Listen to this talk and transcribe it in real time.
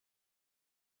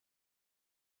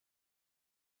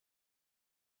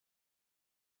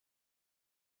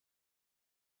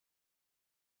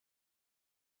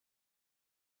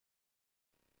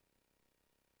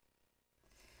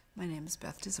My name is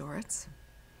Beth Dozoretz,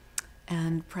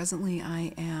 and presently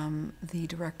I am the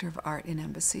Director of Art in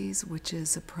Embassies, which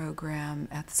is a program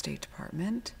at the State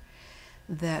Department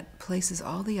that places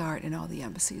all the art in all the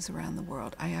embassies around the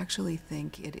world. I actually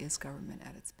think it is government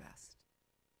at its best.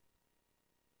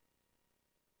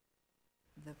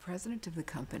 The president of the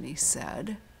company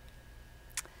said,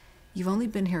 "You've only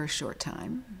been here a short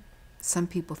time. Some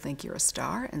people think you're a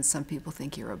star, and some people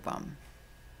think you're a bum.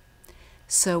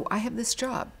 So I have this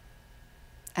job,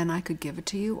 and I could give it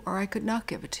to you, or I could not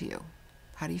give it to you.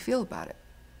 How do you feel about it?"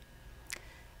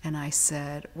 And I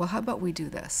said, "Well, how about we do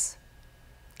this?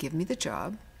 Give me the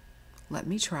job, let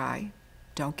me try,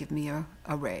 don't give me a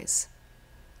raise.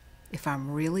 If I'm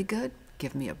really good,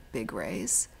 give me a big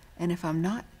raise, and if I'm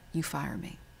not, you fire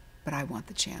me, but I want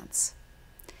the chance."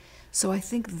 So I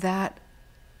think that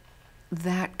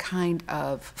kind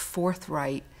of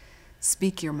forthright,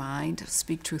 speak your mind,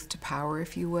 speak truth to power,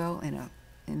 if you will,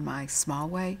 in my small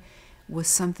way, was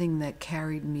something that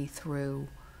carried me through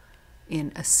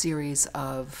in a series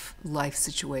of life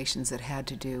situations that had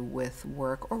to do with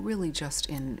work or really just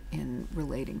in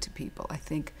relating to people. I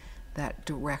think that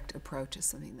direct approach is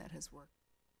something that has worked.